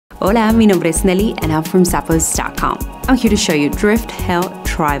Hola, mi nombre es Nelly and I'm from Zappos.com. I'm here to show you Drift Hale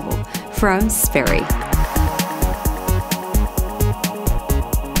Tribal from Sperry.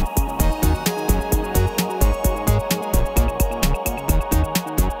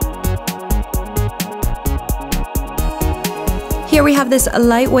 Here we have this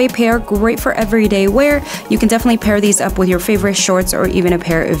lightweight pair, great for everyday wear. You can definitely pair these up with your favorite shorts or even a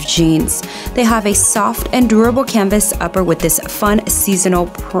pair of jeans. They have a soft and durable canvas upper with this fun seasonal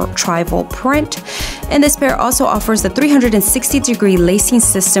tribal print. And this pair also offers the 360-degree lacing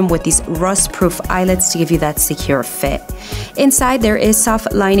system with these rust-proof eyelets to give you that secure fit. Inside there is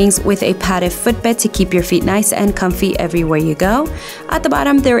soft linings with a padded footbed to keep your feet nice and comfy everywhere you go. At the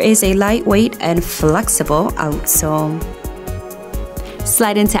bottom there is a lightweight and flexible outsole.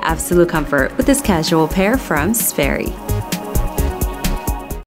 Slide into absolute comfort with this casual pair from Sperry.